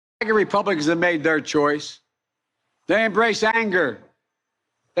Republicans have made their choice. They embrace anger.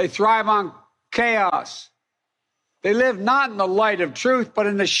 They thrive on chaos. They live not in the light of truth, but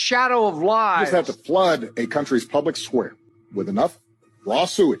in the shadow of lies. You just have to flood a country's public square with enough raw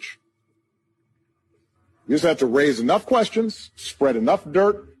sewage. You just have to raise enough questions, spread enough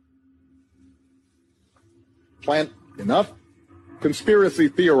dirt, plant enough conspiracy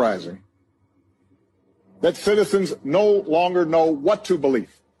theorizing that citizens no longer know what to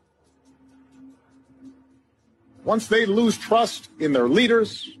believe. Once they lose trust in their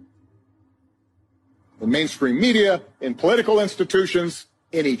leaders, in mainstream media, in political institutions,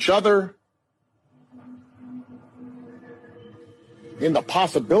 in each other, in the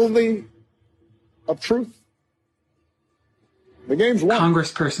possibility of truth, the game's won.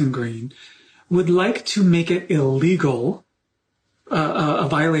 Congressperson Green would like to make it illegal, a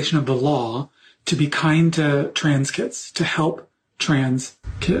violation of the law, to be kind to trans kids, to help trans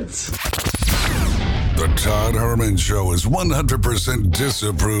kids. The Todd Herman Show is 100%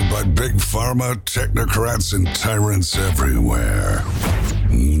 disapproved by big pharma, technocrats, and tyrants everywhere.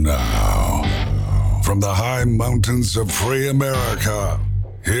 Now, from the high mountains of free America,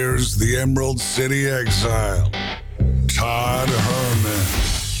 here's the Emerald City exile, Todd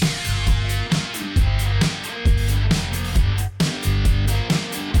Herman.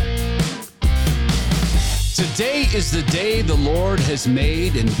 Today is the day the Lord has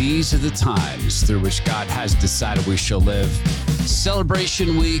made, and these are the times through which God has decided we shall live.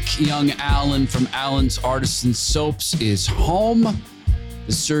 Celebration week. Young Alan from Alan's Artisan Soaps is home.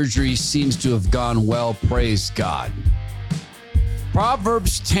 The surgery seems to have gone well. Praise God.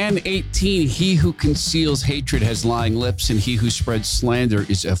 Proverbs 10:18, he who conceals hatred has lying lips, and he who spreads slander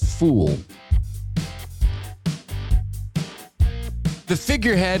is a fool. The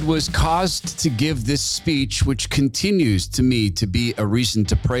figurehead was caused to give this speech, which continues to me to be a reason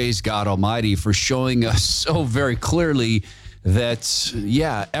to praise God Almighty for showing us so very clearly that,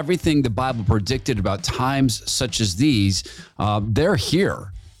 yeah, everything the Bible predicted about times such as these, they're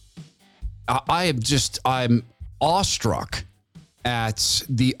here. I'm awestruck at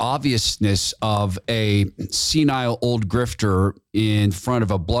the obviousness of a senile old grifter in front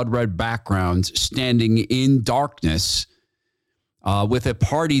of a blood red background standing in darkness with a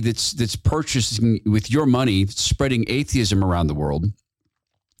party that's purchasing with your money, spreading atheism around the world,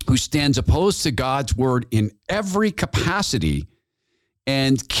 who stands opposed to God's word in every capacity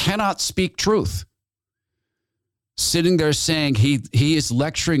and cannot speak truth. Sitting there saying he is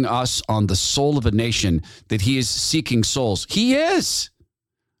lecturing us on the soul of a nation, that he is seeking souls. He is.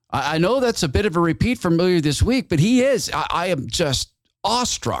 I know that's a bit of a repeat from earlier this week, but he is. I am just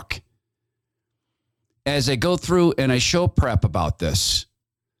awestruck as I go through and I show prep about this.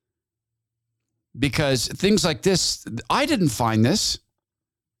 Because things like this, I didn't find this.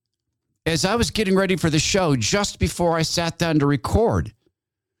 As I was getting ready for the show, just before I sat down to record,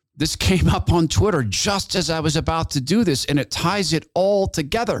 this came up on Twitter just as I was about to do this, and it ties it all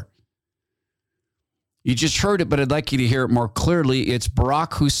together. You just heard it, but I'd like you to hear it more clearly. It's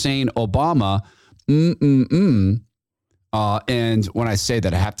Barack Hussein Obama. And when I say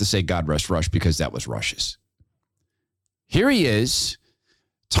that, I have to say God rest Rush, because that was Rush's. Here he is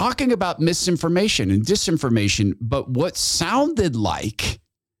talking about misinformation and disinformation, but what sounded like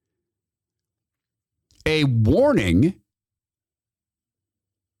a warning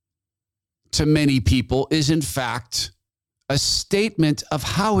to many people is in fact a statement of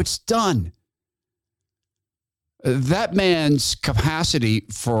how it's done. That man's capacity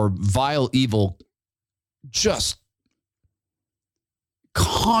for vile evil just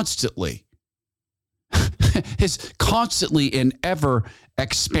constantly is constantly and ever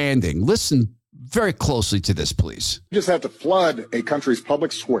expanding. Listen very closely to this, please. You just have to flood a country's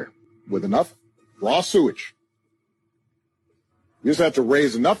public square with enough raw sewage. You just have to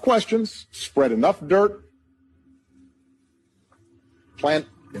raise enough questions, spread enough dirt, plant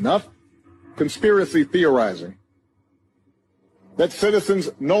enough conspiracy theorizing that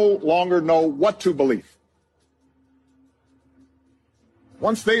citizens no longer know what to believe.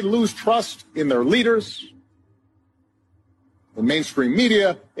 Once they lose trust in their leaders, in mainstream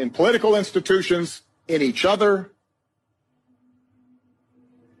media, in political institutions, in each other,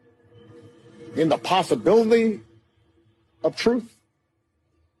 in the possibility of truth,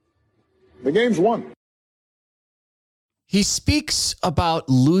 the game's won. He speaks about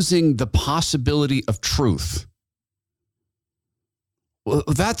losing the possibility of truth. Well,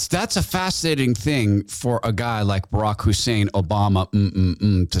 that's a fascinating thing for a guy like Barack Hussein Obama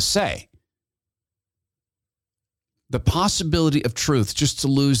to say. The possibility of truth, just to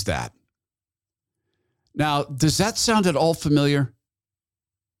lose that. Now, does that sound at all familiar?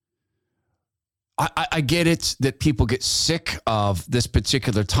 I get it that people get sick of this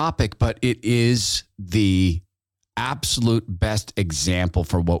particular topic, but it is the absolute best example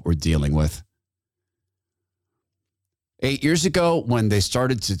for what we're dealing with. 8 years ago, when they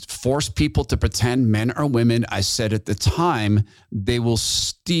started to force people to pretend men are women, I said at the time, they will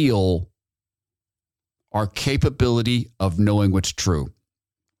steal our capability of knowing what's true.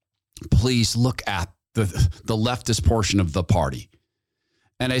 Please look at the leftist portion of the party.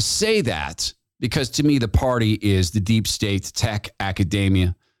 And I say that because to me, the party is the deep state, tech,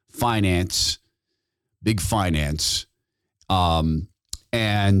 academia, finance, big finance, and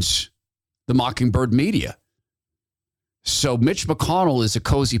the Mockingbird media. So Mitch McConnell is a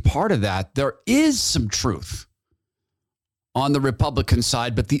cozy part of that. There is some truth on the Republican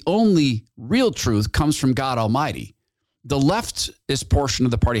side, but the only real truth comes from God Almighty. The leftist portion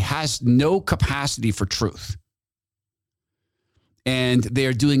of the party has no capacity for truth. And they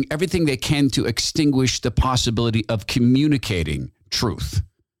are doing everything they can to extinguish the possibility of communicating truth.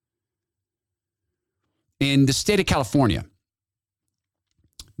 In the state of California,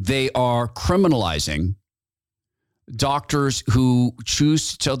 they are criminalizing doctors who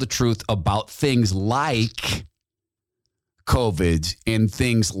choose to tell the truth about things like COVID and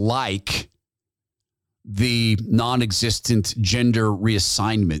things like the non-existent gender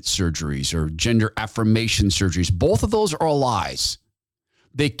reassignment surgeries or gender affirmation surgeries. Both of those are all lies.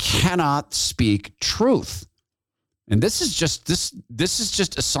 They cannot speak truth. And this is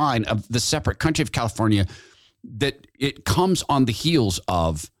just a sign of the separate country of California, that it comes on the heels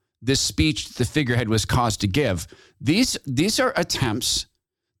of this speech the figurehead was caused to give. These are attempts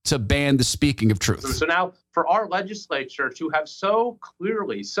to ban the speaking of truth. So now for our legislature to have so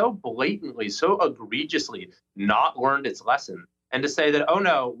clearly, so blatantly, so egregiously not learned its lesson, and to say that, oh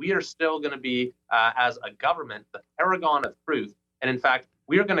no, we are still going to be, as a government, the paragon of truth. And in fact,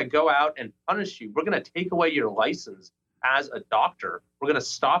 we are going to go out and punish you. We're going to take away your license as a doctor. We're going to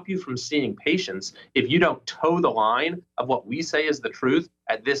stop you from seeing patients if you don't toe the line of what we say is the truth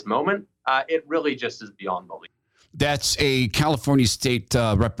at this moment. It really just is beyond belief. That's a California state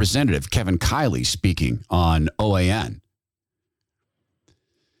representative, Kevin Kiley, speaking on OAN.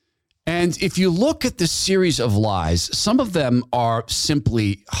 And if you look at the series of lies, some of them are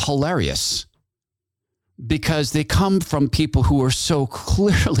simply hilarious because they come from people who are so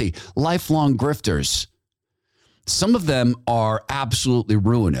clearly lifelong grifters. Some of them are absolutely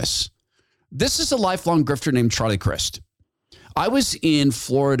ruinous. This is a lifelong grifter named Charlie Crist. I was in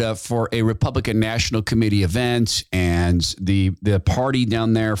Florida for a Republican National Committee event, and the party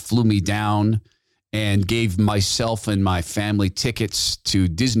down there flew me down and gave myself and my family tickets to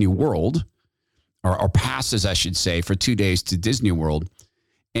Disney World, or passes, I should say, for 2 days to Disney World.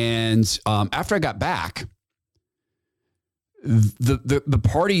 And after I got back, the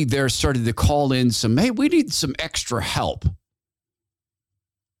party there started to call in hey, we need some extra help.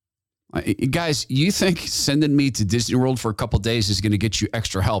 Guys, you think sending me to Disney World for a couple of days is going to get you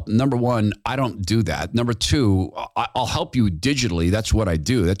extra help? Number one, I don't do that. Number two, I'll help you digitally. That's what I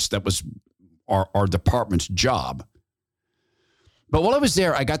do. That was our department's job. But while I was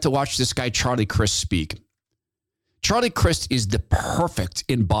there, I got to watch this guy, Charlie Crist, speak. Charlie Crist is the perfect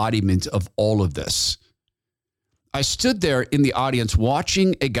embodiment of all of this. I stood there in the audience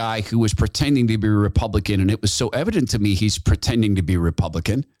watching a guy who was pretending to be a Republican, and it was so evident to me he's pretending to be a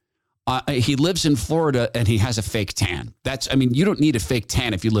Republican. He lives in Florida and he has a fake tan. You don't need a fake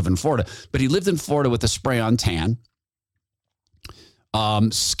tan if you live in Florida, but he lived in Florida with a spray-on tan,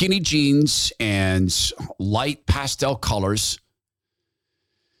 skinny jeans and light pastel colors,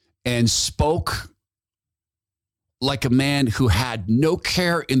 and spoke like a man who had no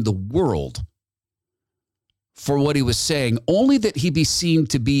care in the world for what he was saying, only that he be seen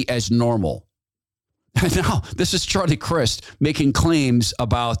to be as normal. And now this is Charlie Crist making claims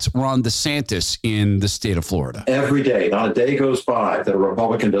about Ron DeSantis in the state of Florida. Every day, not a day goes by that a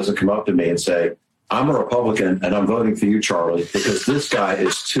Republican doesn't come up to me and say, I'm a Republican and I'm voting for you, Charlie, because this guy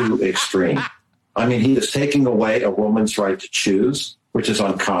is too extreme. I mean, he is taking away a woman's right to choose, which is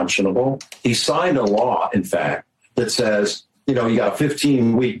unconscionable. He signed a law, in fact, that says, you got a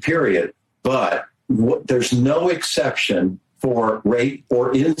 15-week period, but there's no exception for rape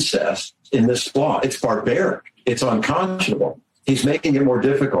or incest in this law. It's barbaric. It's unconscionable. He's making it more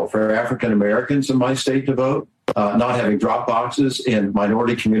difficult for African Americans in my state to vote, not having drop boxes in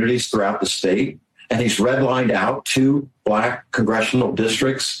minority communities throughout the state. And he's redlined out 2 black congressional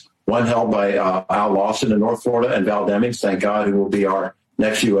districts, one held by Al Lawson in North Florida and Val Demings, thank God, who will be our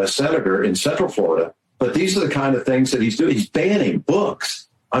next U.S. Senator in Central Florida. But these are the kind of things that he's doing. He's banning books.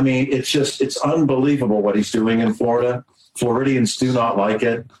 I mean, it's unbelievable what he's doing in Florida. Floridians do not like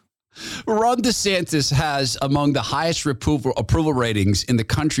it. Ron DeSantis has among the highest approval ratings in the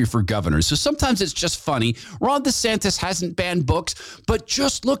country for governors. So sometimes it's just funny. Ron DeSantis hasn't banned books, but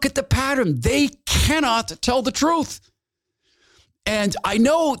just look at the pattern. They cannot tell the truth. And I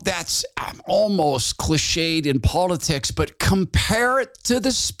know that's almost cliched in politics, but compare it to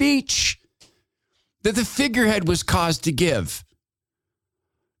the speech that the figurehead was caused to give.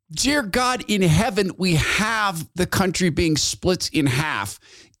 Dear God in heaven, we have the country being split in half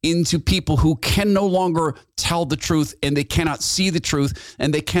into people who can no longer tell the truth, and they cannot see the truth,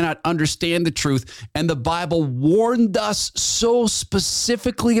 and they cannot understand the truth. And the Bible warned us so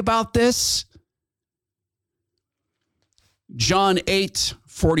specifically about this. John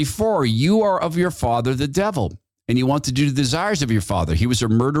 8:44, you are of your father, the devil, and you want to do the desires of your father. He was a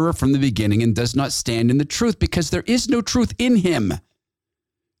murderer from the beginning and does not stand in the truth because there is no truth in him.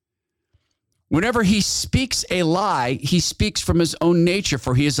 Whenever he speaks a lie, he speaks from his own nature,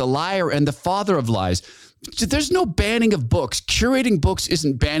 for he is a liar and the father of lies. There's no banning of books. Curating books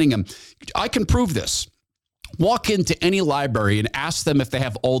isn't banning them. I can prove this. Walk into any library and ask them if they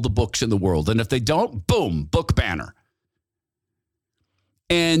have all the books in the world. And if they don't, boom, book banner.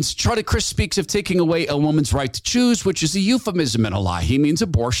 And Charlie Crist speaks of taking away a woman's right to choose, which is a euphemism and a lie. He means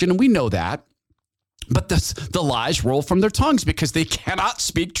abortion, and we know that. But the lies roll from their tongues because they cannot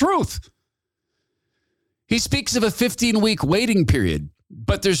speak truth. He speaks of a 15-week waiting period,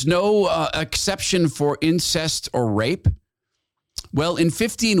 but there's no exception for incest or rape. Well, in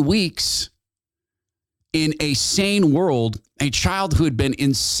 15 weeks, in a sane world, a child who had been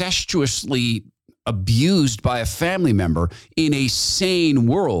incestuously abused by a family member in a sane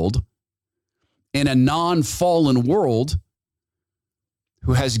world, in a non-fallen world,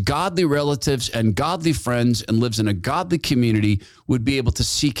 who has godly relatives and godly friends and lives in a godly community, would be able to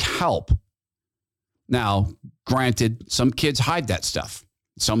seek help. Now, granted, some kids hide that stuff.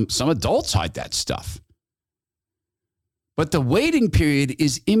 Some adults hide that stuff. But the waiting period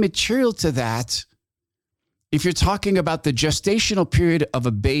is immaterial to that if you're talking about the gestational period of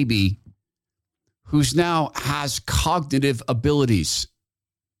a baby who's now has cognitive abilities.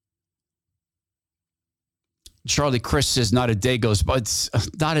 Charlie Crist says not a day goes by. It's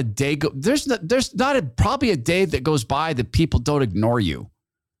not a day. There's probably a day that goes by that people don't ignore you,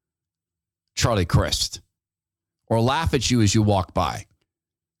 Charlie Crist, or laugh at you as you walk by.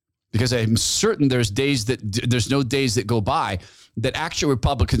 Because I'm certain there's no days that go by that actual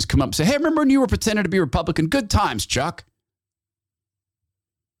Republicans come up and say, hey, remember when you were pretending to be Republican? Good times, Chuck.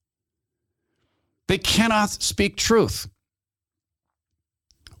 They cannot speak truth.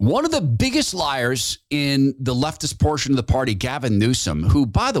 One of the biggest liars in the leftist portion of the party, Gavin Newsom, who,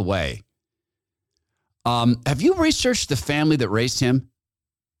 by the way, have you researched the family that raised him?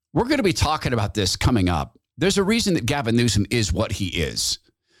 We're going to be talking about this coming up. There's a reason that Gavin Newsom is what he is.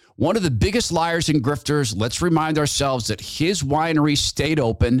 One of the biggest liars and grifters. Let's remind ourselves that his winery stayed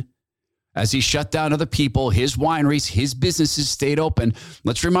open as he shut down other people. His wineries, his businesses stayed open.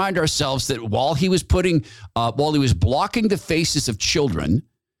 Let's remind ourselves that while he was blocking the faces of children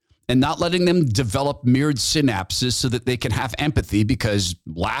and not letting them develop mirrored synapses so that they can have empathy, because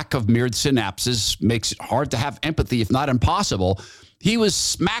lack of mirrored synapses makes it hard to have empathy, if not impossible, he was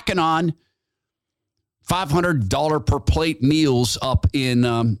smacking on $500 per plate meals up in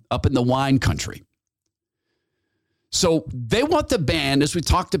the wine country. So they want to ban, as we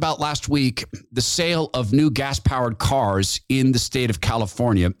talked about last week, the sale of new gas-powered cars in the state of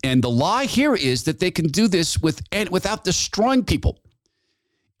California. And the lie here is that they can do this without destroying people.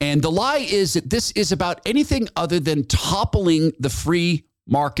 And the lie is that this is about anything other than toppling the free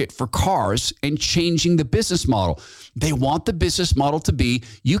market for cars and changing the business model. They want the business model to be,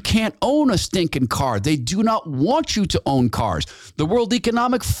 you can't own a stinking car. They do not want you to own cars. The World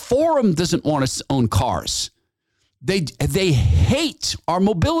Economic Forum doesn't want us to own cars. They hate our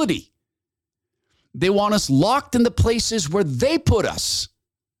mobility. They want us locked in the places where they put us.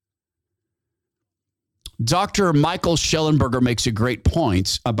 Dr. Michael Schellenberger makes a great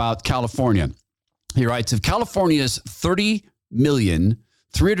point about California. He writes, of California's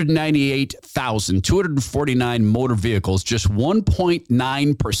 30,398,249 motor vehicles, just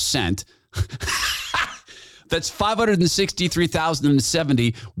 1.9%, that's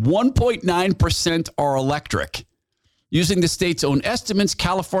 563,070, 1.9% are electric. Using the state's own estimates,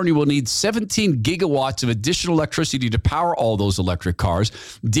 California will need 17 gigawatts of additional electricity to power all those electric cars.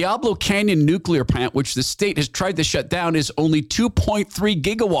 Diablo Canyon nuclear plant, which the state has tried to shut down, is only 2.3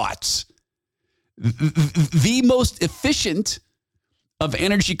 gigawatts. The most efficient of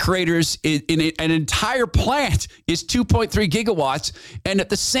energy creators in an entire plant is 2.3 gigawatts. And at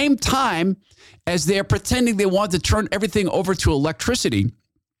the same time as they're pretending they want to turn everything over to electricity,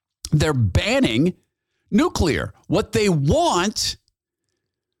 They're banning nuclear. What they want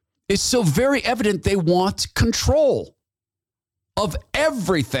is so very evident. They want control of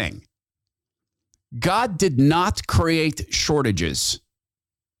everything. God did not create shortages.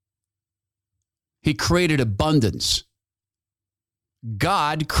 He created abundance.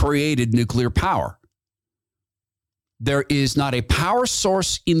 God created nuclear power. There is not a power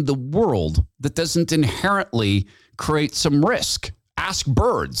source in the world that doesn't inherently create some risk. Ask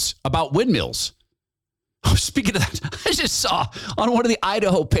birds about windmills. Oh, speaking of that, I just saw on one of the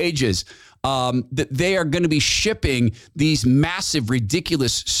Idaho pages that they are going to be shipping these massive,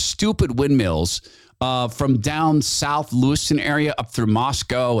 ridiculous, stupid windmills from down south Lewiston area up through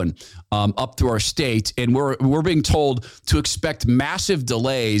Moscow and up through our state. And we're being told to expect massive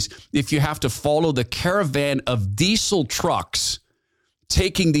delays if you have to follow the caravan of diesel trucks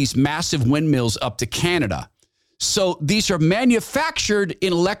taking these massive windmills up to Canada. So these are manufactured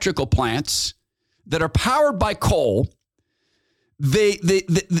in electrical plants that are powered by coal.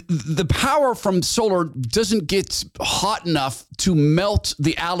 The power from solar doesn't get hot enough to melt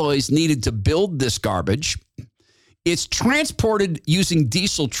the alloys needed to build this garbage. It's transported using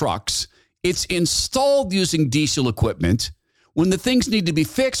diesel trucks. It's installed using diesel equipment. When the things need to be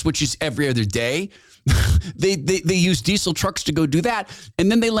fixed, which is every other day, they use diesel trucks to go do that,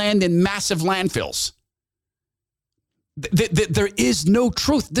 and then they land in massive landfills. There is no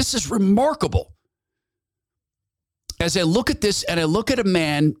truth. This is remarkable. As I look at this and I look at a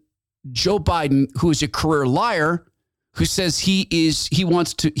man, Joe Biden, who is a career liar, who says he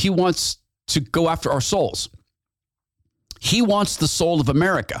wants to go after our souls. He wants the soul of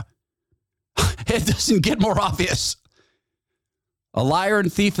America. It doesn't get more obvious. A liar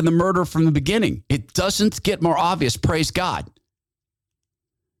and thief and the murderer from the beginning. It doesn't get more obvious. Praise God.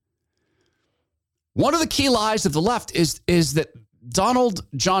 One of the key lies of the left is that Donald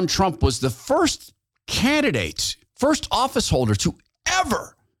John Trump was the first candidate, first office holder to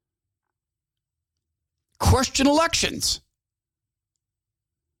ever question elections,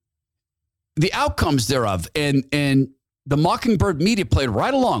 the outcomes thereof, and the Mockingbird media played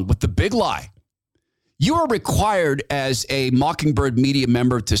right along with the big lie. You are required as a Mockingbird media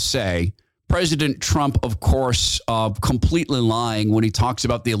member to say, President Trump, of course, completely lying when he talks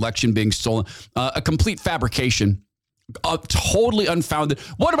about the election being stolen, a complete fabrication. Totally unfounded.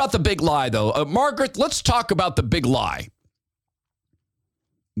 What about the big lie, though? Margaret, let's talk about the big lie.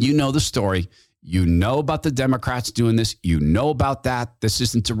 You know the story. You know about the Democrats doing this. You know about that. This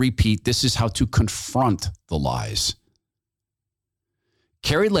isn't to repeat. This is how to confront the lies.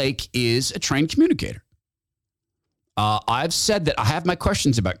 Kari Lake is a trained communicator. I've said that I have my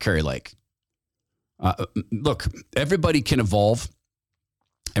questions about Kari Lake. Look, everybody can evolve.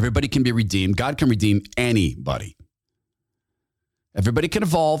 Everybody can be redeemed. God can redeem anybody. Everybody can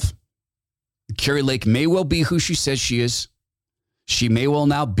evolve. Kari Lake may well be who she says she is. She may well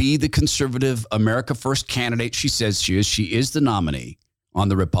now be the conservative America First candidate she says she is. She is the nominee on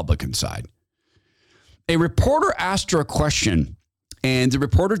the Republican side. A reporter asked her a question, and the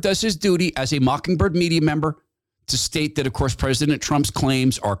reporter does his duty as a Mockingbird media member to state that, of course, President Trump's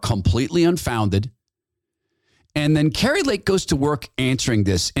claims are completely unfounded. And then Kari Lake goes to work answering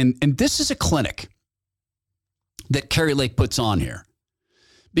this. And this is a clinic that Kari Lake puts on here,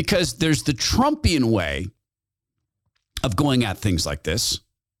 because there's the Trumpian way of going at things like this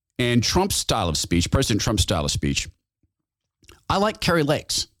and Trump's style of speech, President Trump's style of speech. I like Kari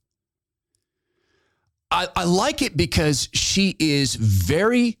Lake's. I like it because she is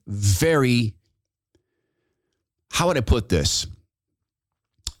very, very, how would I put this?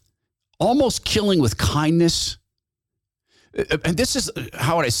 Almost killing with kindness. And this is,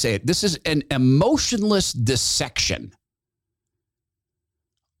 how would I say it? This is an emotionless dissection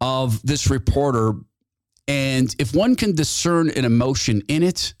of this reporter. And if one can discern an emotion in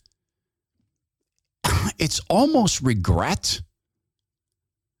it, it's almost regret.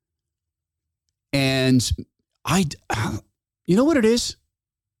 And you know what it is?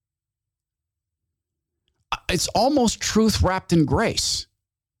 It's almost truth wrapped in grace.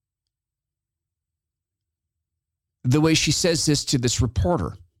 The way she says this to this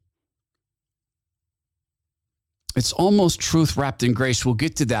reporter. It's almost truth wrapped in grace. We'll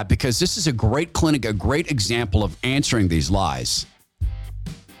get to that because this is a great clinic, a great example of answering these lies.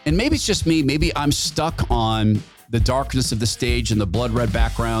 And maybe it's just me. Maybe I'm stuck on the darkness of the stage and the blood red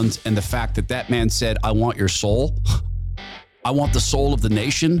background and the fact that that man said, I want your soul. I want the soul of the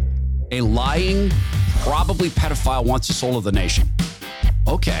nation. A lying, probably pedophile wants the soul of the nation.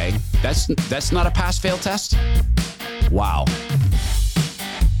 Okay, that's not a pass-fail test? Wow.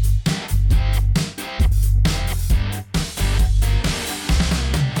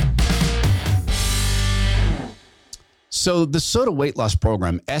 So the SOTA weight loss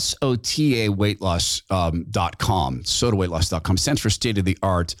program, SOTA weightloss.com, SOTAweightloss.com, stands for state of the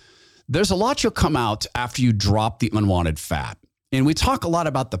art. There's a lot you'll come out after you drop the unwanted fat. And we talk a lot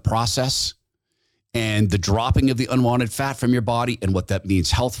about the process and the dropping of the unwanted fat from your body and what that means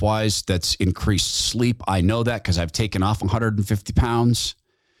health-wise. That's increased sleep. I know that because I've taken off 150 pounds.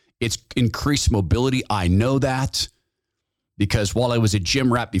 It's increased mobility. I know that because while I was a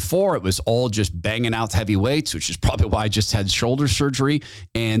gym rat before, it was all just banging out heavy weights, which is probably why I just had shoulder surgery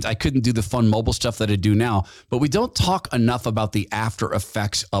and I couldn't do the fun mobile stuff that I do now. But we don't talk enough about the after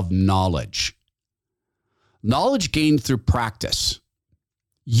effects of knowledge. Knowledge gained through practice.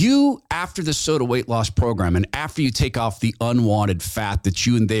 You, after the SOTA weight loss program and after you take off the unwanted fat that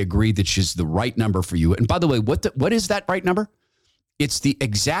you and they agree that is the right number for you. And by the way, what is that right number? It's the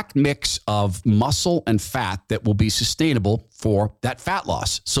exact mix of muscle and fat that will be sustainable for that fat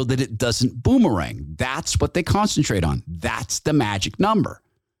loss so that it doesn't boomerang. That's what they concentrate on. That's the magic number.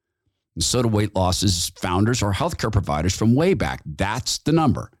 And SOTA weight loss's founders are healthcare providers from way back. That's the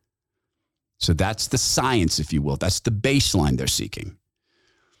number. So that's the science, if you will. That's the baseline they're seeking.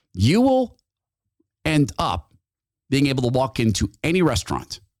 You will end up being able to walk into any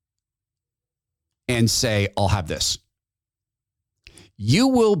restaurant and say, I'll have this. You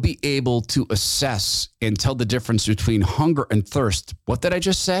will be able to assess and tell the difference between hunger and thirst. What did I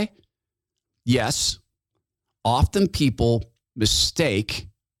just say? Yes, often people mistake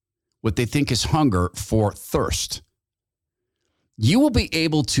what they think is hunger for thirst. You will be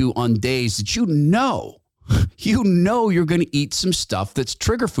able to, on days that you know you're going to eat some stuff that's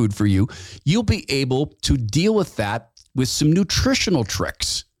trigger food for you, you'll be able to deal with that with some nutritional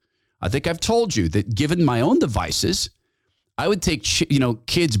tricks. I think I've told you that given my own devices, I would take,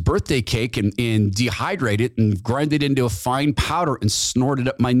 kids' birthday cake and dehydrate it and grind it into a fine powder and snort it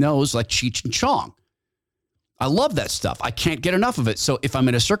up my nose like Cheech and Chong. I love that stuff. I can't get enough of it. So if I'm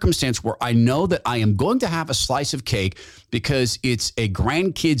in a circumstance where I know that I am going to have a slice of cake because it's a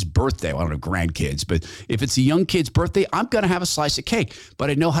grandkid's birthday, well, I don't have grandkids, but if it's a young kid's birthday, I'm going to have a slice of cake,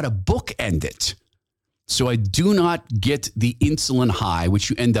 but I know how to bookend it. So I do not get the insulin high, which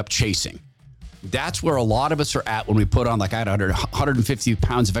you end up chasing. That's where a lot of us are at when we put on, like I had 150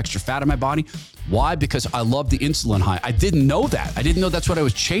 pounds of extra fat in my body. Why? Because I love the insulin high. I didn't know that. I didn't know that's what I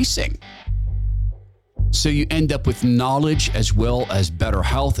was chasing. So you end up with knowledge as well as better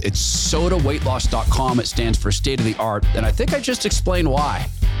health. It's SOTAweightloss.com. It stands for state of the art. And I think I just explained why.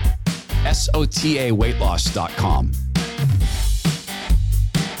 SOTAweightloss.com.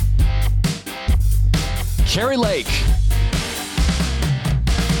 Carrie Lake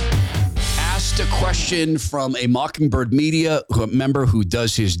asked a question from a Mockingbird Media member who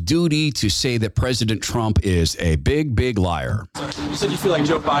does his duty to say that President Trump is a big, big liar. You said you feel like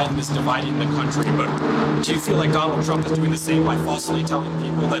Joe Biden is dividing the country, but do you feel like Donald Trump is doing the same by falsely telling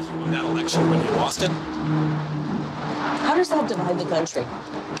people that he won that election when he lost it? How does that divide the country?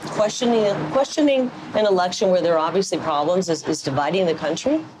 Questioning an election where there are obviously problems is dividing the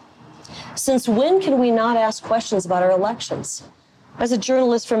country? Since when can we not ask questions about our elections? As a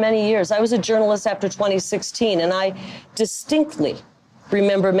journalist for many years, I was a journalist after 2016, and I distinctly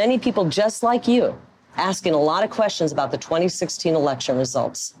remember many people just like you asking a lot of questions about the 2016 election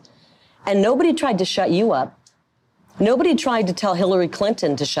results. And nobody tried to shut you up. Nobody tried to tell Hillary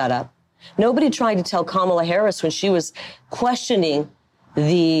Clinton to shut up. Nobody tried to tell Kamala Harris when she was questioning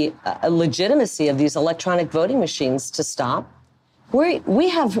the legitimacy of these electronic voting machines to stop. We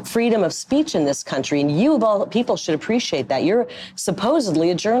have freedom of speech in this country, and you of all people should appreciate that. You're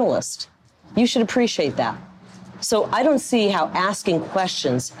supposedly a journalist. You should appreciate that. So I don't see how asking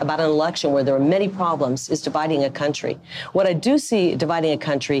questions about an election where there are many problems is dividing a country. What I do see dividing a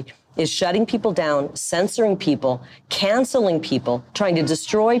country is shutting people down, censoring people, canceling people, trying to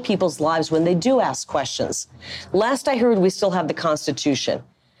destroy people's lives when they do ask questions. Last I heard, we still have the Constitution.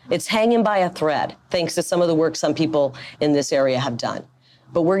 It's hanging by a thread, thanks to some of the work some people in this area have done.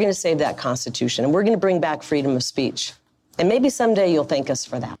 But we're going to save that Constitution, and we're going to bring back freedom of speech. And maybe someday you'll thank us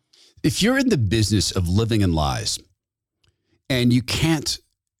for that. If you're in the business of living in lies and you can't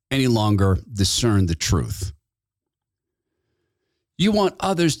any longer discern the truth, you want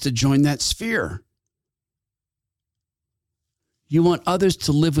others to join that sphere. You want others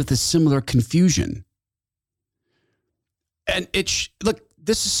to live with a similar confusion. And look,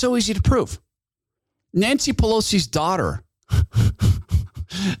 this is so easy to prove. Nancy Pelosi's daughter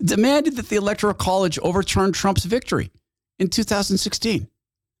demanded that the Electoral College overturn Trump's victory in 2016.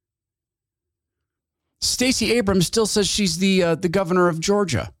 Stacey Abrams still says she's the governor of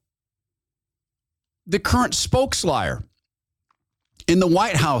Georgia. The current spokesliar And the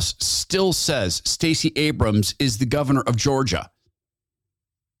White House still says Stacey Abrams is the governor of Georgia.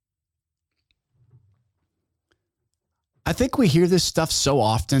 I think we hear this stuff so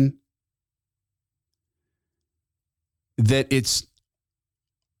often that it's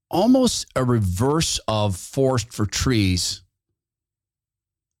almost a reverse of forest for trees,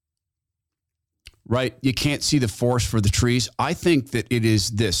 right? You can't see the forest for the trees. I think that it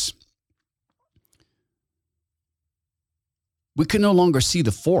is this. We can no longer see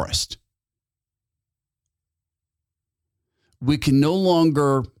the forest. We can no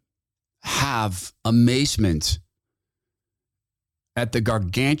longer have amazement at the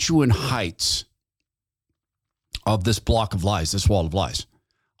gargantuan heights of this block of lies, this wall of lies.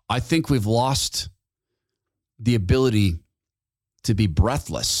 I think we've lost the ability to be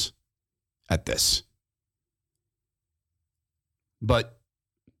breathless at this. But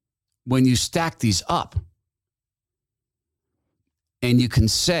when you stack these up, and you can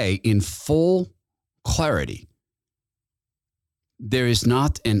say in full clarity, there is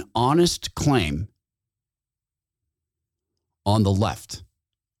not an honest claim on the left,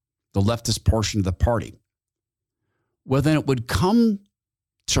 the leftist portion of the party, well, then it would come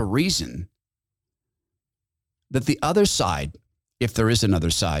to reason that the other side, if there is another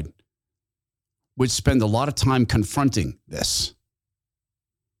side, would spend a lot of time confronting this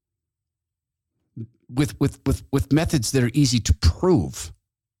with methods that are easy to prove.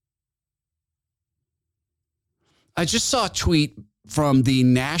 I just saw a tweet from the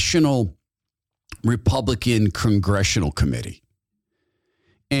National Republican Congressional Committee.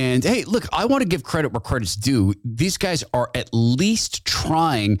 And hey, look, I want to give credit where credit's due. These guys are at least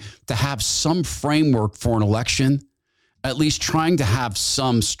trying to have some framework for an election, at least trying to have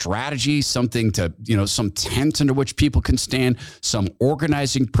some strategy, something to, some tent under which people can stand, some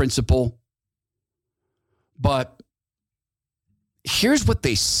organizing principle. But here's what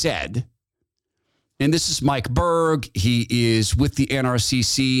they said. And this is Mike Berg. He is with the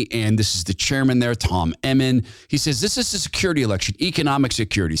NRCC, and this is the chairman there, Tom Emmen. He says, this is a security election, economic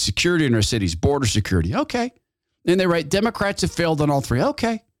security, security in our cities, border security. Okay. And they write, Democrats have failed on all three.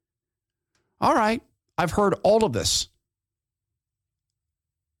 Okay. All right. I've heard all of this.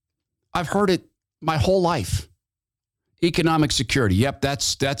 I've heard it my whole life. Economic security. Yep,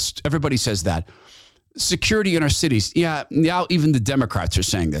 that's everybody says that. Security in our cities. Yeah, now even the Democrats are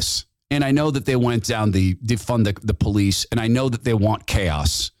saying this. And I know that they went down the defund the police, and I know that they want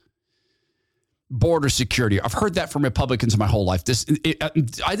chaos. Border security. I've heard that from Republicans my whole life.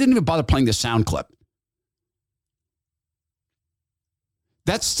 I didn't even bother playing the sound clip.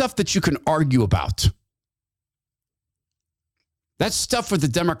 That's stuff that you can argue about. That's stuff where the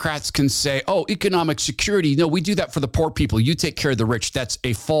Democrats can say, oh, economic security. No, we do that for the poor people. You take care of the rich. That's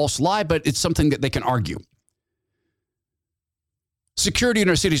a false lie, but it's something that they can argue. Security in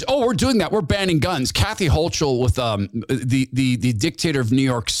our cities. Oh, we're doing that. We're banning guns. Kathy Hochul with the dictator of New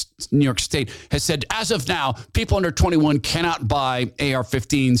York State has said, as of now, people under 21 cannot buy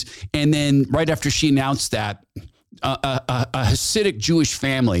AR-15s. And then right after she announced that, a Hasidic Jewish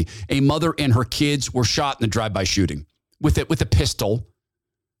family, a mother and her kids were shot in a drive-by shooting with a pistol,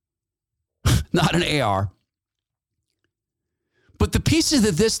 not an AR. But the pieces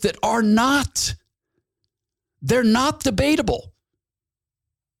of this that are not, they're not debatable.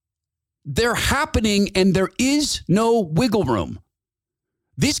 They're happening, and there is no wiggle room.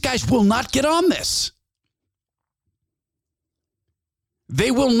 These guys will not get on this.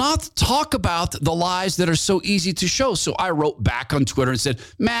 They will not talk about the lies that are so easy to show. So I wrote back on Twitter and said,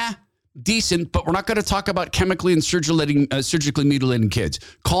 decent, but we're not going to talk about chemically and surgically mutilating kids,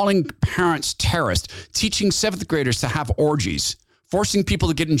 calling parents terrorists, teaching 7th graders to have orgies, forcing people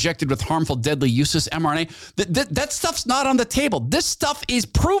to get injected with harmful, deadly, useless mRNA. That stuff's not on the table. This stuff is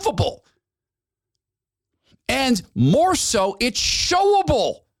provable. And more so, it's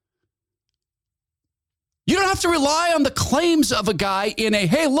showable. You don't have to rely on the claims of a guy in a,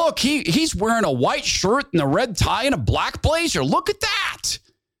 hey, look, he's wearing a white shirt and a red tie and a black blazer. Look at that.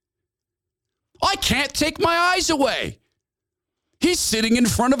 I can't take my eyes away. He's sitting in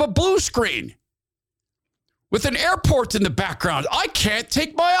front of a blue screen with an airport in the background. I can't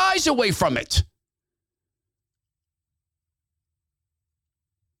take my eyes away from it.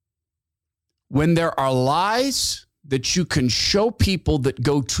 When there are lies that you can show people that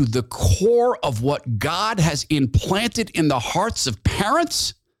go to the core of what God has implanted in the hearts of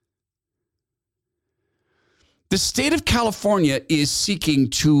parents, the state of California is seeking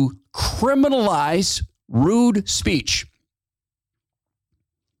to criminalize rude speech.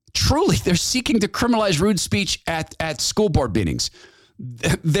 Truly, they're seeking to criminalize rude speech at school board meetings.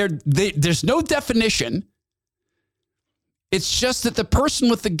 There's no definition. It's just that the person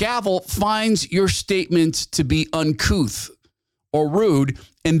with the gavel finds your statement to be uncouth or rude,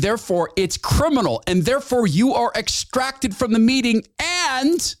 and therefore it's criminal, and therefore you are extracted from the meeting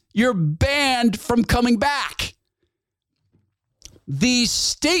and you're banned from coming back. These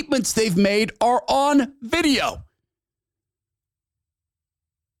statements they've made are on video.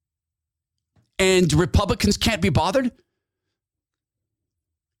 And Republicans can't be bothered?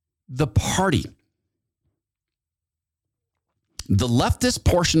 The party, the leftist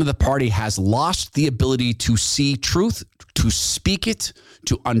portion of the party has lost the ability to see truth, to speak it,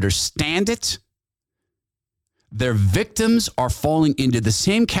 to understand it. Their victims are falling into the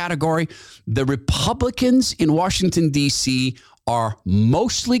same category. The Republicans in Washington, D.C. are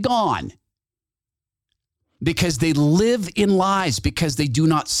mostly gone because they live in lies, because they do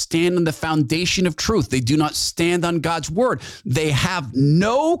not stand on the foundation of truth. They do not stand on God's word. They have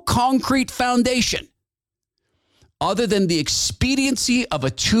no concrete foundation other than the expediency of a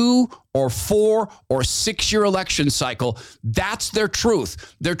 2 or 4 or 6 year election cycle. That's their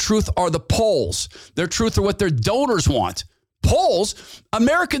truth. Their truth are the polls. Their truth are what their donors want. Polls,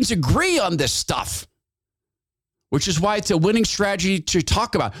 Americans agree on this stuff, which is why it's a winning strategy to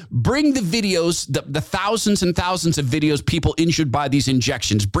talk about. Bring the videos, the thousands and thousands of videos people injured by these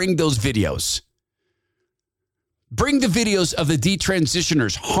injections. Bring those videos. Bring the videos of the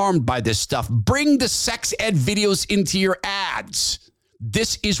detransitioners harmed by this stuff. Bring the sex ed videos into your ads.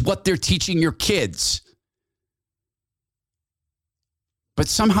 This is what they're teaching your kids. But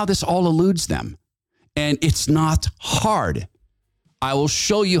somehow this all eludes them. And it's not hard. I will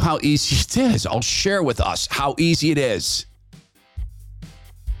show you how easy it is. I'll share with us how easy it is.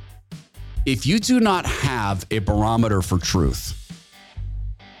 If you do not have a barometer for truth,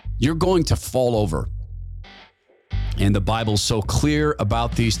 you're going to fall over. And the Bible's so clear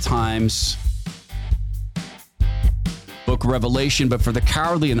about these times. Book of Revelation, but for the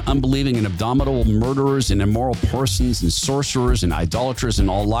cowardly and unbelieving and abominable murderers and immoral persons and sorcerers and idolaters and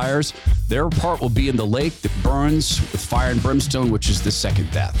all liars, their part will be in the lake that burns with fire and brimstone, which is the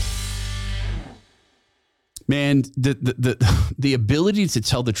second death. Man, the ability to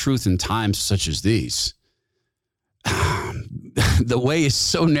tell the truth in times such as these, the way is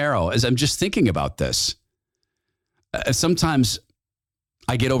so narrow. As I'm just thinking about this, sometimes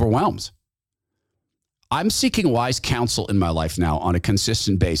I get overwhelmed. I'm seeking wise counsel in my life now on a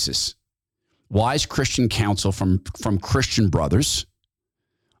consistent basis. Wise Christian counsel from Christian brothers.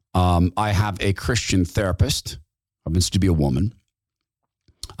 I have a Christian therapist. Happens to be a woman.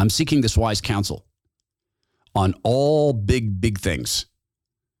 I'm seeking this wise counsel on all big things.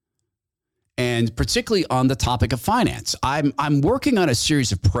 And particularly on the topic of finance. I'm working on a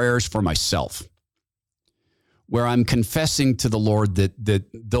series of prayers for myself, where I'm confessing to the Lord that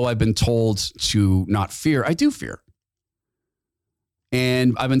though I've been told to not fear, I do fear.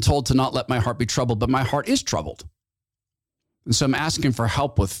 And I've been told to not let my heart be troubled, but my heart is troubled. And so I'm asking for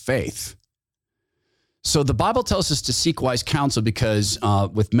help with faith. So the Bible tells us to seek wise counsel because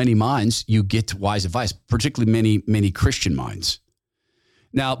with many minds, you get wise advice, particularly many Christian minds.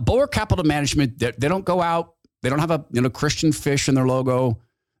 Now, Bulwark Capital Management, they don't go out. They don't have a Christian fish in their logo.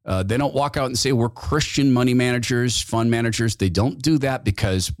 They don't walk out and say, we're Christian money managers, fund managers. They don't do that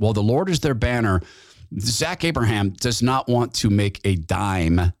because, well, the Lord is their banner. Zach Abraham does not want to make a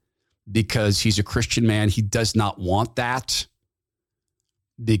dime because he's a Christian man. He does not want that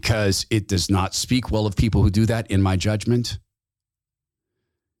because it does not speak well of people who do that, in my judgment,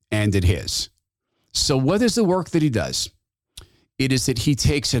 and it his. So what is the work that he does? It is that he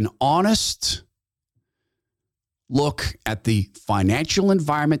takes an honest look at the financial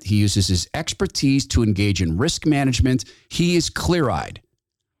environment. He uses his expertise to engage in risk management. He is clear-eyed.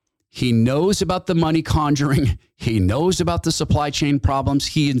 He knows about the money conjuring. He knows about the supply chain problems.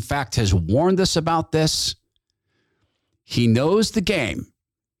 He, in fact, has warned us about this. He knows the game,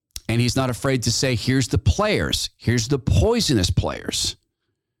 and he's not afraid to say, here's the players. Here's the poisonous players.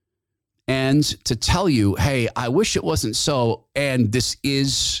 And to tell you, hey, I wish it wasn't so, and this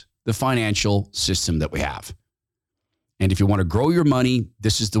is the financial system that we have. And if you want to grow your money,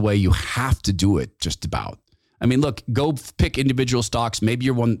 this is the way you have to do it, just about. I mean, look, go pick individual stocks. Maybe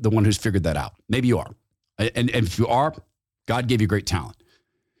you're the one who's figured that out. Maybe you are. And if you are, God gave you great talent.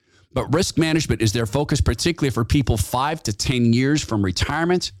 But risk management is their focus, particularly for people 5 to 10 years from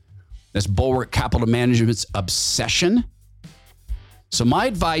retirement. That's Bulwark Capital Management's obsession. So my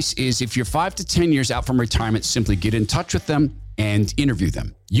advice is if you're 5 to 10 years out from retirement, simply get in touch with them and interview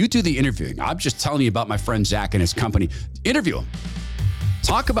them. You do the interviewing. I'm just telling you about my friend Zach and his company. Interview him.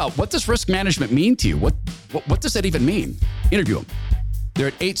 Talk about what does risk management mean to you? What does that even mean? Interview him. They're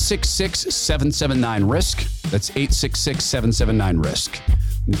at 866-779-RISK. That's 866-779-RISK.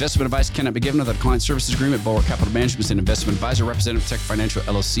 Investment advice cannot be given without a client services agreement. Bulwark Capital Management is an investment advisor, representative of Tech Financial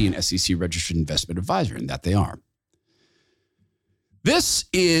LLC, and SEC registered investment advisor, and that they are. This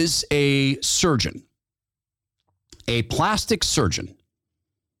is a surgeon, a plastic surgeon.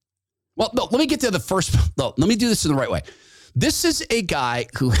 Well, no, let me get to the first. No, let me do this in the right way. This is a guy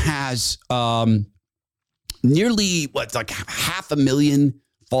who has nearly, like 500,000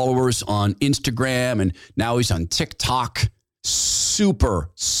 followers on Instagram, and now he's on TikTok.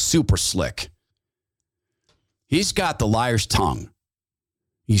 Super, super slick. He's got the liar's tongue.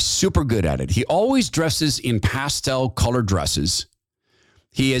 He's super good at it. He always dresses in pastel colored dresses.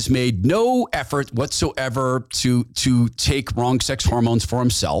 He has made no effort whatsoever to take wrong sex hormones for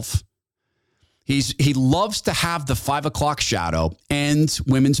himself. He loves to have the 5 o'clock shadow and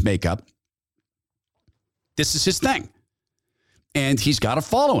women's makeup. This is his thing. And he's got a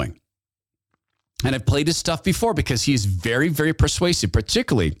following. And I've played his stuff before because he is very, very persuasive,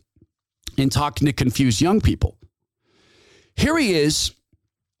 particularly in talking to confused young people. Here he is,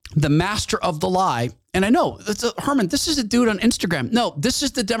 the master of the lie. And I know, Herman, this is a dude on Instagram. No, this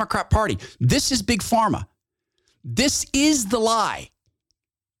is the Democrat Party. This is Big Pharma. This is the lie.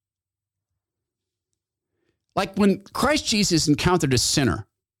 Like when Christ Jesus encountered a sinner,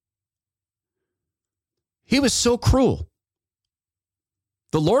 he was so cruel.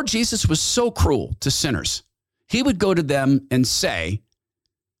 The Lord Jesus was so cruel to sinners. He would go to them and say,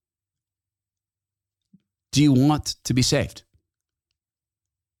 do you want to be saved?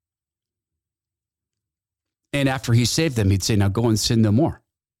 And after he saved them, he'd say, now go and sin no more.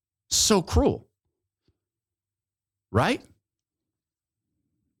 So cruel. Right?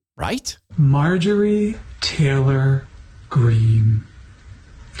 Right? Marjorie Taylor Greene.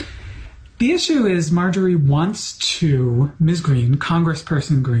 The issue is Marjorie wants to, Ms. Greene,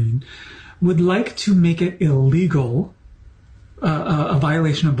 Congressperson Greene, would like to make it illegal, a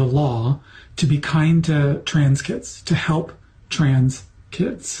violation of the law, to be kind to trans kids, to help trans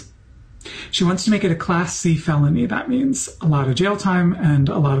kids. She wants to make it a Class C felony. That means a lot of jail time and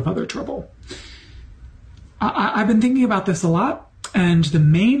a lot of other trouble. I've been thinking about this a lot, and the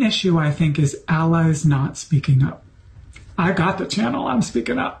main issue, I think, is allies not speaking up. I got the channel. I'm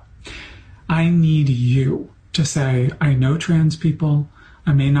speaking up. I need you to say, I know trans people.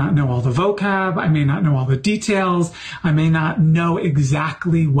 I may not know all the vocab. I may not know all the details. I may not know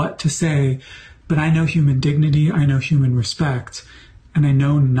exactly what to say, but I know human dignity. I know human respect. And I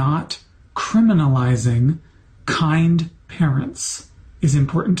know not criminalizing kind parents is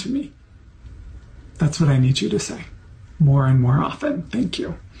important to me. That's what I need you to say more and more often. Thank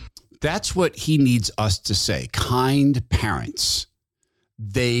you. That's what he needs us to say. Kind parents.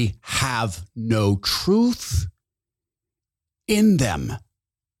 They have no truth in them.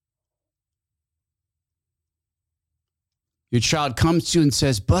 Your child comes to you and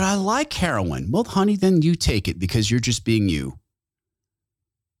says, but I like heroin. Well, honey, then you take it because you're just being you.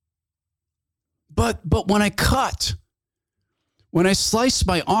 But when I cut, when I slice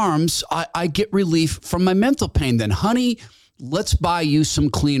my arms, I get relief from my mental pain. Then, honey, let's buy you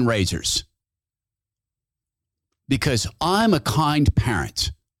some clean razors. Because I'm a kind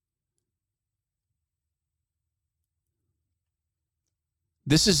parent.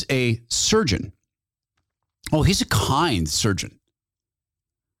 This is a surgeon. Oh, he's a kind surgeon.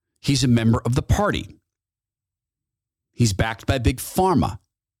 He's a member of the party. He's backed by Big Pharma.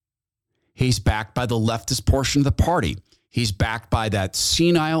 He's backed by the leftist portion of the party. He's backed by that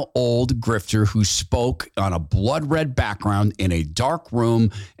senile old grifter who spoke on a blood red background in a dark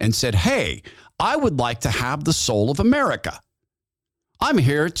room and said, hey, I would like to have the soul of America. I'm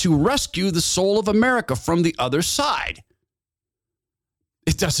here to rescue the soul of America from the other side.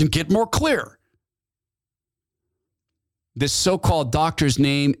 It doesn't get more clear. This so-called doctor's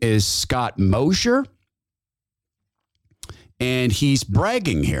name is Scott Mosier, and he's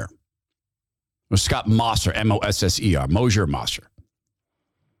bragging here. Or Scott Mosser, M-O-S-S-E-R, Mosier Mosser.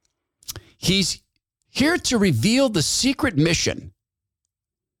 He's here to reveal the secret mission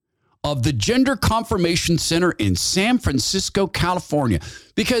of the Gender Confirmation Center in San Francisco, California.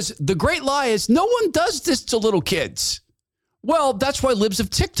 Because the great lie is no one does this to little kids. Well, that's why Libs of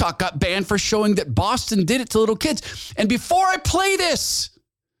TikTok got banned for showing that Boston did it to little kids. And before I play this,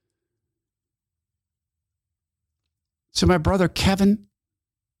 to my brother Kevin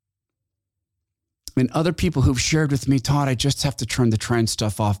and other people who've shared with me, Todd, I just have to turn the trans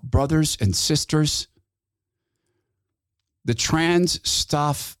stuff off. Brothers and sisters, the trans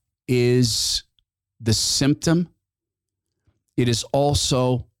stuff is the symptom. It is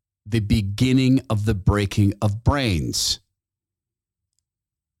also the beginning of the breaking of brains.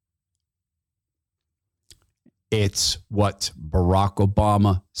 It's what Barack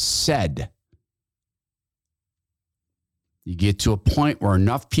Obama said. You get to a point where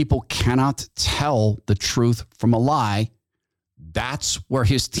enough people cannot tell the truth from a lie. That's where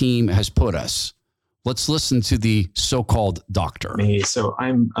his team has put us. Let's listen to the so-called doctor. So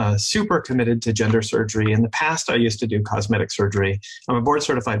I'm super committed to gender surgery. In the past, I used to do cosmetic surgery. I'm a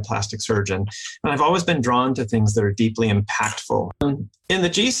board-certified plastic surgeon, and I've always been drawn to things that are deeply impactful. In the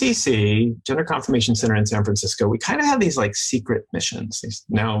GCC, Gender Confirmation Center in San Francisco, we kind of have these like secret missions.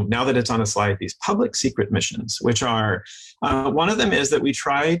 Now that it's on a slide, these public secret missions, which are, one of them is that we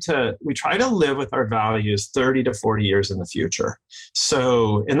try to live with our values 30 to 40 years in the future.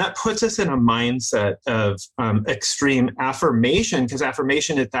 So, and that puts us in a mindset of extreme affirmation, because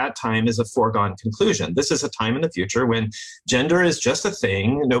affirmation at that time is a foregone conclusion. This is a time in the future when gender is just a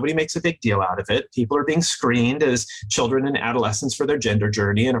thing. Nobody makes a big deal out of it. People are being screened as children and adolescents for their gender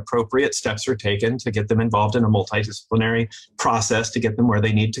journey, and appropriate steps are taken to get them involved in a multidisciplinary process to get them where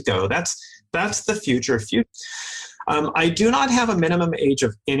they need to go. That's the future. I do not have a minimum age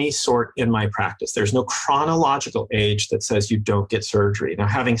of any sort in my practice. There's no chronological age that says you don't get surgery. Now,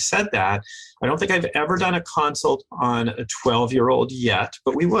 having said that, I don't think I've ever done a consult on a 12-year-old yet,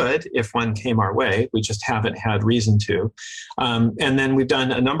 but we would if one came our way. We just haven't had reason to. And then we've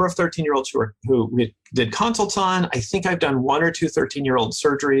done a number of 13-year-olds who we did consults on. I think I've done 1 or 2 13-year-old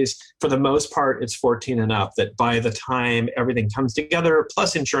surgeries. For the most part, it's 14 and up, that by the time everything comes together,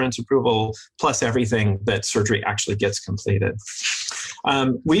 plus insurance approval, plus everything, that surgery actually gets completed.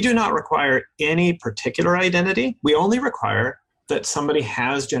 We do not require any particular identity. We only require that somebody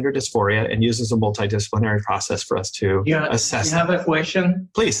has gender dysphoria and uses a multidisciplinary process for us to assess. You have a question?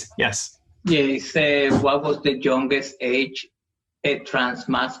 Please, yes. Yes, what was the youngest age a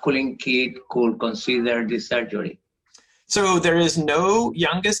transmasculine kid could consider this surgery? So there is no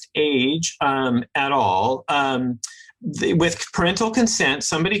youngest age at all. With parental consent,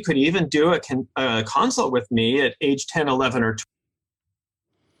 somebody could even do a consult with me at age 10, 11, or 12.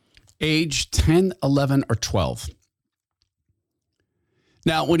 Age 10, 11, or 12.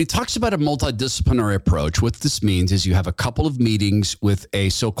 Now, when he talks about a multidisciplinary approach, what this means is you have a couple of meetings with a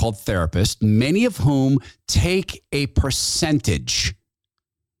so-called therapist, many of whom take a percentage.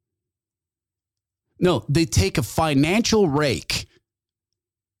 No, they take a financial rake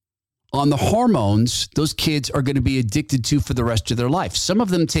on the hormones those kids are going to be addicted to for the rest of their life. Some of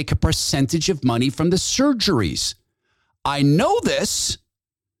them take a percentage of money from the surgeries. I know this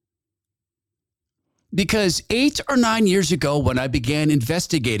because 8 or 9 years ago, when I began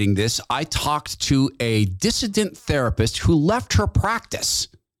investigating this, I talked to a dissident therapist who left her practice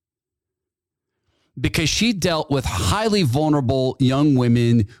because she dealt with highly vulnerable young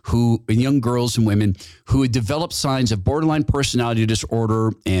girls and women who had developed signs of borderline personality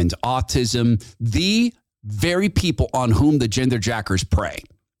disorder and autism, the very people on whom the gender jackers prey.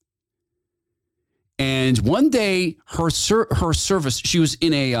 And one day, her service, she was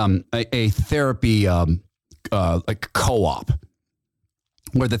in a therapy like co-op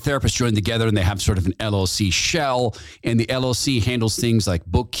where the therapists join together and they have sort of an LLC shell, and the LLC handles things like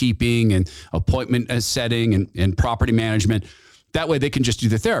bookkeeping and appointment setting and property management. That way they can just do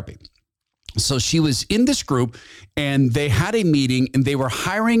the therapy. So she was in this group and they had a meeting and they were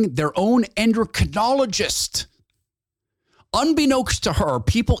hiring their own endocrinologist. Unbeknownst to her,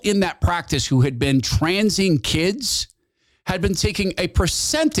 people in that practice who had been transing kids had been taking a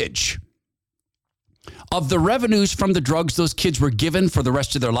percentage of the revenues from the drugs those kids were given for the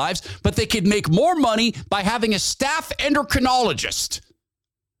rest of their lives, but they could make more money by having a staff endocrinologist.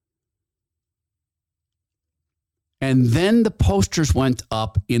 And then the posters went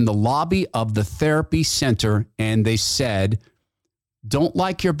up in the lobby of the therapy center and they said, "Don't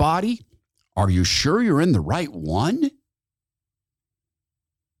like your body? Are you sure you're in the right one?"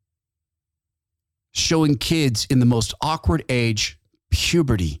 Showing kids in the most awkward age,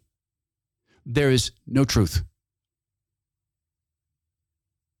 puberty. There is no truth.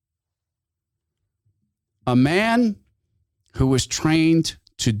 A man who was trained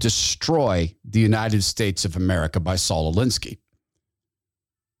to destroy the United States of America by Saul Alinsky.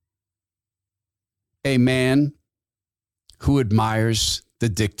 A man who admires the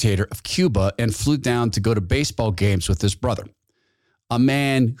dictator of Cuba and flew down to go to baseball games with his brother. A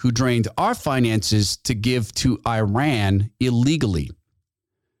man who drained our finances to give to Iran illegally.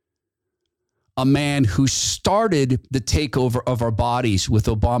 A man who started the takeover of our bodies with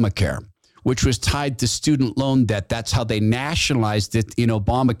Obamacare, which was tied to student loan debt. That's how they nationalized it in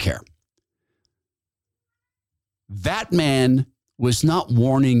Obamacare. That man was not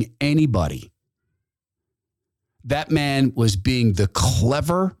warning anybody. That man was being the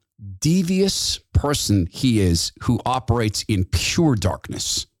clever, devious person he is who operates in pure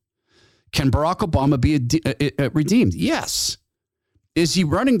darkness. Can Barack Obama be redeemed? Yes. Is he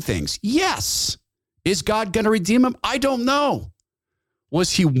running things? Yes. Is God going to redeem him? I don't know.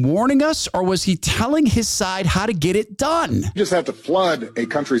 Was he warning us, or was he telling his side how to get it done? You just have to flood a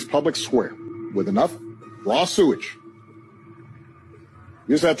country's public square with enough raw sewage.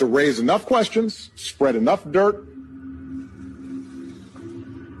 You just have to raise enough questions, spread enough dirt,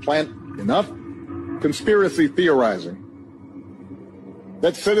 plant enough conspiracy theorizing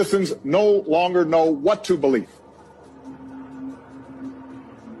that citizens no longer know what to believe.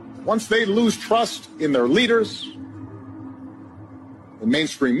 Once they lose trust in their leaders, in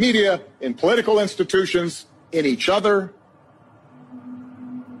mainstream media, in political institutions, in each other,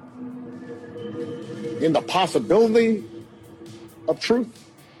 in the possibility of truth,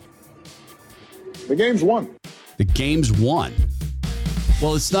 the game's won. The game's won.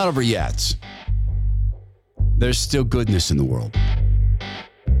 Well, it's not over yet. There's still goodness in the world.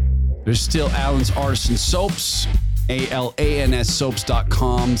 There's still Allen's Artisan Soaps,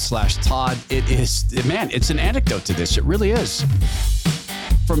 ALANSsoaps.com/Todd. It is, man, it's an anecdote to this. It really is.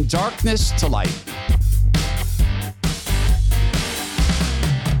 From darkness to light.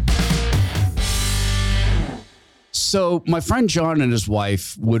 So my friend John and his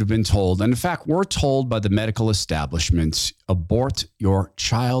wife would have been told, and in fact, we're told by the medical establishment, abort your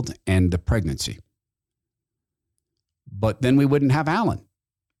child and the pregnancy. But then we wouldn't have Allen.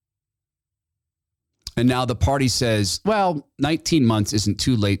 And now the party says, well, 19 months isn't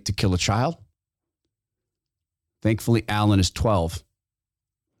too late to kill a child. Thankfully, Allen is 12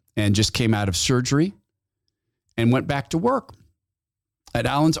 and just came out of surgery and went back to work at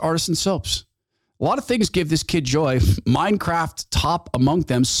Allen's Artisan Soaps. A lot of things give this kid joy. Minecraft top among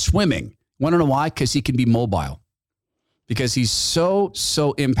them, swimming. Want to know why? Because he can be mobile. Because he's so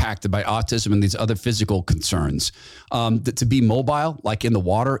impacted by autism and these other physical concerns. That to be mobile, like in the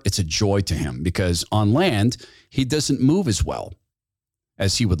water, it's a joy to him. Because on land, he doesn't move as well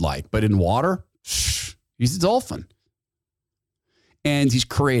as he would like. But in water, he's a dolphin. And he's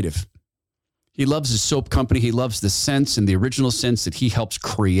creative. He loves his soap company. He loves the scents and the original scents that he helps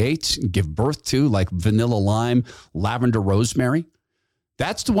create and give birth to, like vanilla lime, lavender rosemary.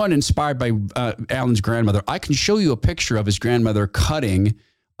 That's the one inspired by Allen's grandmother. I can show you a picture of his grandmother cutting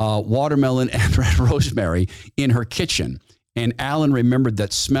watermelon and red rosemary in her kitchen. And Allen remembered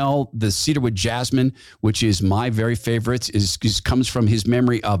that smell, the cedarwood jasmine, which is my very favorite, comes from his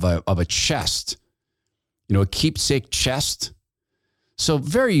memory of a chest, a keepsake chest. So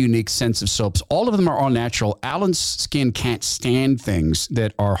very unique sense of soaps. All of them are all natural. Allen's skin can't stand things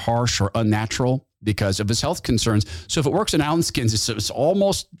that are harsh or unnatural because of his health concerns. So if it works on Allen's skin, it's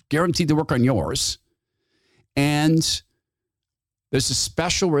almost guaranteed to work on yours. And there's a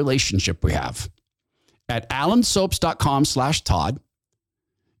special relationship we have. At AllenSoaps.com/Todd,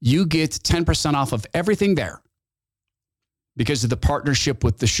 you get 10% off of everything there because of the partnership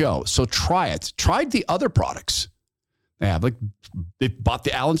with the show. So try it. Try the other products. They bought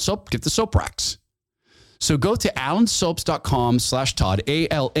the Allen soap, get the soap racks. So go to AllenSoaps.com/Todd,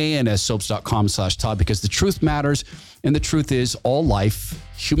 ALANSsoaps.com/Todd, because the truth matters. And the truth is all life,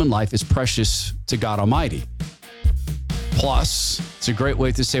 human life, is precious to God Almighty. Plus, it's a great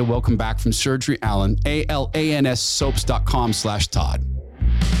way to say welcome back from surgery, Allen, ALANSsoaps.com/Todd.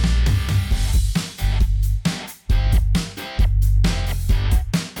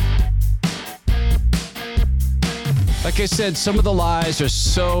 Like I said, some of the lies are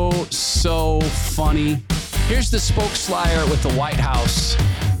so funny. Here's the spokesliar with the White House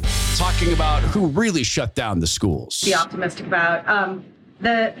talking about who really shut down the schools. Be optimistic about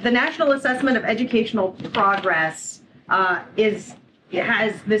the National Assessment of Educational Progress has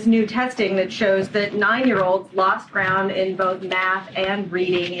this new testing that shows that 9-year-olds lost ground in both math and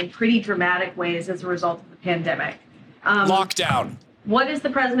reading in pretty dramatic ways as a result of the pandemic. Lockdown. What is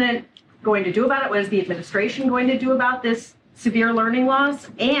the president going to do about it? What is the administration going to do about this severe learning loss?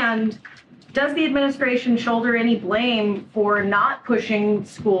 And does the administration shoulder any blame for not pushing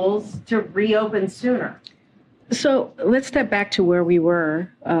schools to reopen sooner? So let's step back to where we were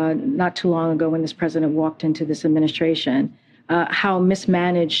not too long ago when this president walked into this administration, how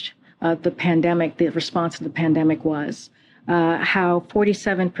mismanaged the pandemic, the response to the pandemic was. How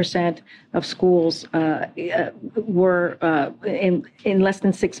 47% of schools were in less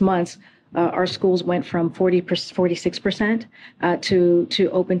than 6 months our schools went from 46% to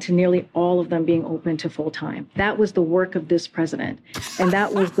open to nearly all of them being open to full time. That was the work of this president. And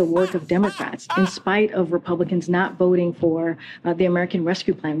that was the work of Democrats, in spite of Republicans not voting for the American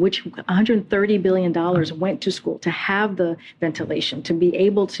Rescue Plan, which $130 billion went to school to have the ventilation, to be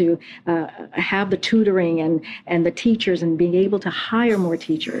able to have the tutoring and the teachers and being able to hire more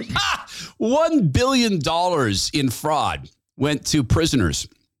teachers. $1 billion in fraud went to prisoners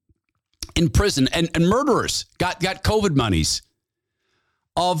in prison, and murderers got COVID monies.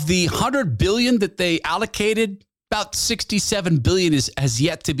 Of the $100 billion that they allocated, about $67 billion has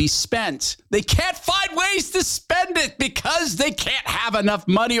yet to be spent. They can't find ways to spend it because they can't have enough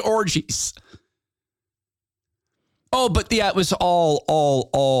money orgies. Oh, but yeah, it was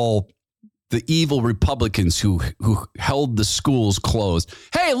all the evil Republicans who held the schools closed.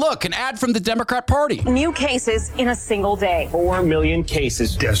 Hey, look, an ad from the Democrat Party. New cases in a single day. 4 million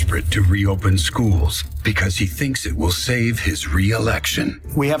cases. Desperate to reopen schools because he thinks it will save his re-election.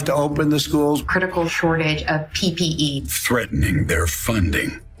 We have to open the schools. Critical shortage of PPE. Threatening their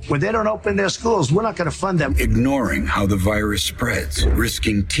funding. When they don't open their schools, we're not going to fund them. Ignoring how the virus spreads,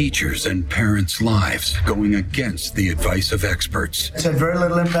 risking teachers' and parents' lives, going against the advice of experts. It's had very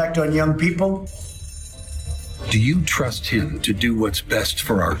little impact on young people. Do you trust him to do what's best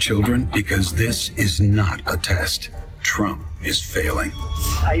for our children? Because this is not a test. Trump is failing.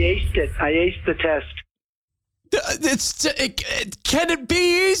 I aced it. I aced the test. Can it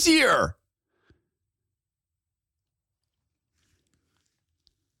be easier?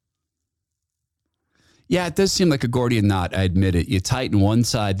 Yeah, it does seem like a Gordian knot, I admit it. You tighten one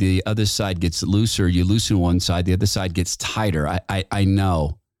side, the other side gets looser. You loosen one side, the other side gets tighter. I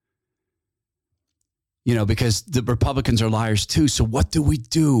know. You know, because the Republicans are liars too. So what do?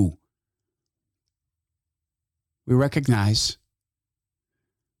 We recognize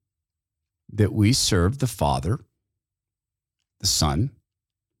that we serve the Father, the Son,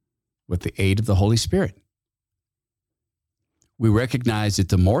 with the aid of the Holy Spirit. We recognize that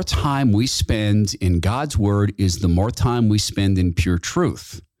the more time we spend in God's word is the more time we spend in pure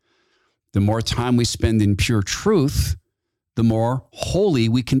truth. The more time we spend in pure truth, the more holy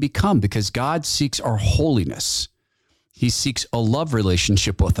we can become, because God seeks our holiness. He seeks a love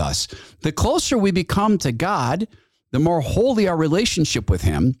relationship with us. The closer we become to God, the more holy our relationship with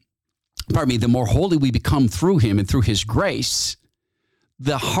him, the more holy we become through him and through his grace,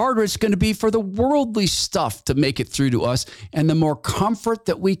 the harder it's going to be for the worldly stuff to make it through to us, and the more comfort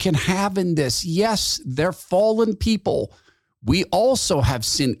that we can have in this. Yes, they're fallen people. We also have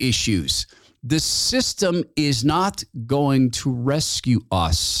sin issues. The system is not going to rescue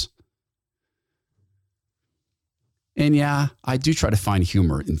us. And yeah, I do try to find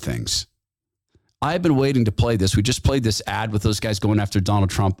humor in things. I've been waiting to play this. We just played this ad with those guys going after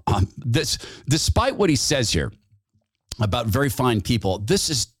Donald Trump. Despite what he says here about very fine people, this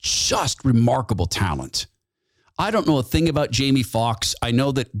is just remarkable talent. I don't know a thing about Jamie Foxx. I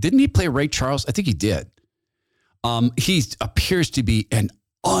know that, didn't he play Ray Charles? I think he did. He appears to be an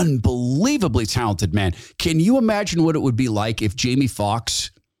unbelievably talented man. Can you imagine what it would be like if Jamie Foxx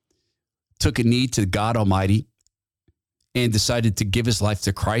took a knee to God Almighty and decided to give his life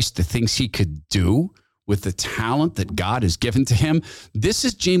to Christ, the things he could do with the talent that God has given to him? This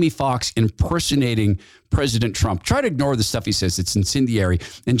is Jamie Foxx impersonating President Trump. Try to ignore the stuff he says. It's incendiary.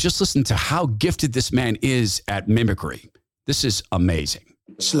 And just listen to how gifted this man is at mimicry. This is amazing.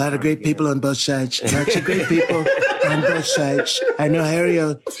 There's a lot of great people on both sides. Lots of great people on both sides. I know Harry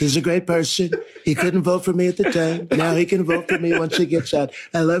O. He's a great person. He couldn't vote for me at the time. Now he can vote for me once he gets out.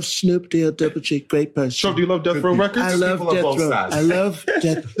 I love Snoop D-O Double G. Great person. Trump, do you love Death Row Records? I love Death Row. I love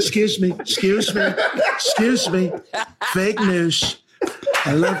Death. Excuse me. Fake news.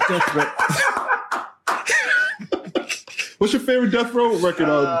 I love Death Row. What's your favorite Death Row record,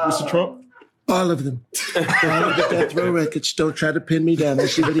 Mr. Trump? All of them. All of the Death Row records. Don't try to pin me down. I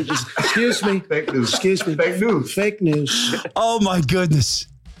see what he just... Excuse me. Fake news. Excuse me. Fake news. Fake news. Oh, my goodness.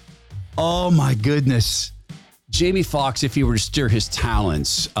 Oh, my goodness. Jamie Foxx, if he were to steer his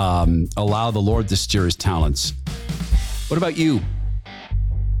talents, allow the Lord to steer his talents. What about you?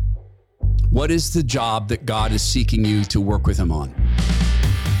 What is the job that God is seeking you to work with him on?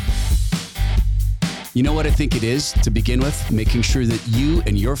 You know what I think it is to begin with? Making sure that you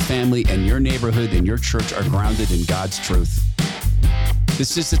and your family and your neighborhood and your church are grounded in God's truth.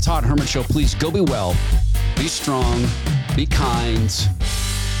 This is the Todd Herman Show. Please go be well, be strong, be kind,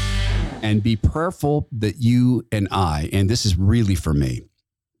 and be prayerful that you and I, and this is really for me,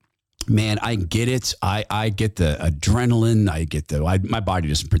 man, I get it. I get the adrenaline. My body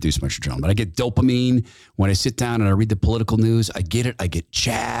doesn't produce much adrenaline, but I get dopamine when I sit down and I read the political news. I get it. I get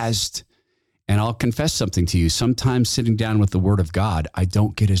jazzed. And I'll confess something to you. Sometimes sitting down with the Word of God, I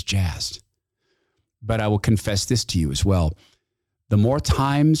don't get as jazzed. But I will confess this to you as well. The more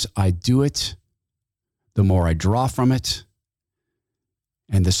times I do it, the more I draw from it.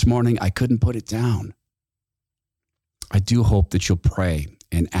 And this morning, I couldn't put it down. I do hope that you'll pray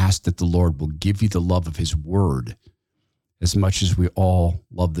and ask that the Lord will give you the love of his word as much as we all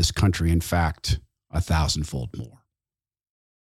love this country. In fact, 1,000-fold more.